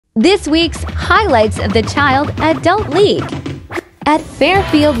This week's highlights of the Child Adult League at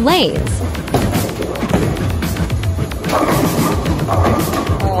Fairfield Lanes.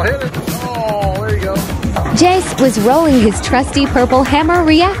 Oh, hit it. Oh, there you go. Jace was rolling his trusty purple hammer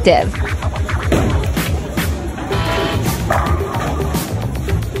reactive.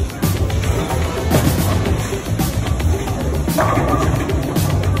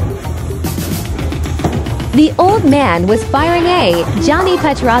 The old man was firing a Johnny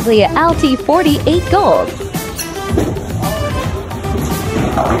Petraglia LT48 Gold.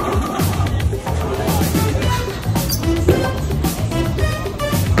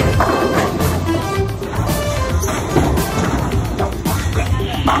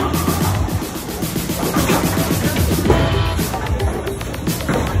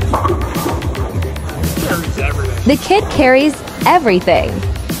 The kid carries everything.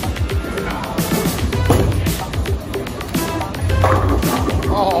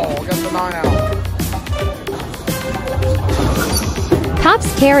 Oh, got the 9 out.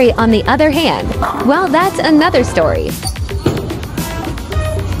 Topps carry, on the other hand, well, that's another story.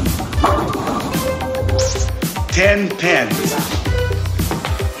 10 pens.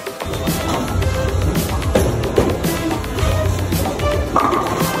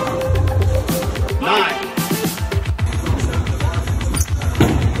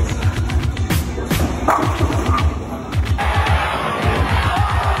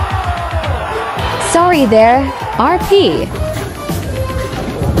 Sorry there, RP.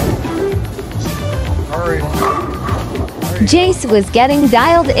 Hurry. Jace was getting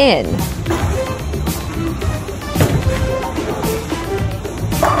dialed in.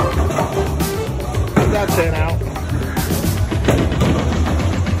 Got 10 out.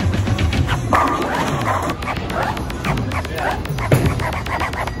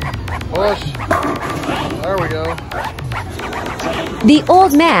 Push. There we go. The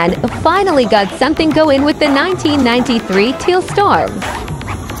old man finally got something going with the 1993 Teal Storm.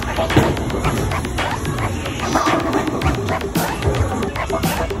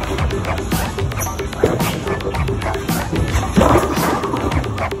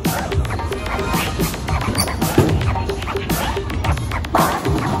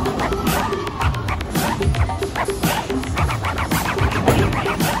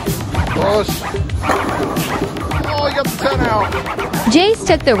 Push. Oh, you got the 10 out. Jace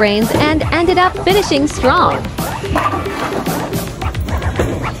took the reins and ended up finishing strong.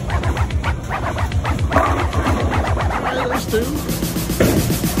 There's 2.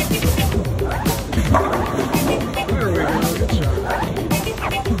 There we go. Good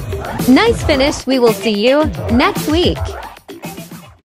shot. Nice finish. We will see you next week.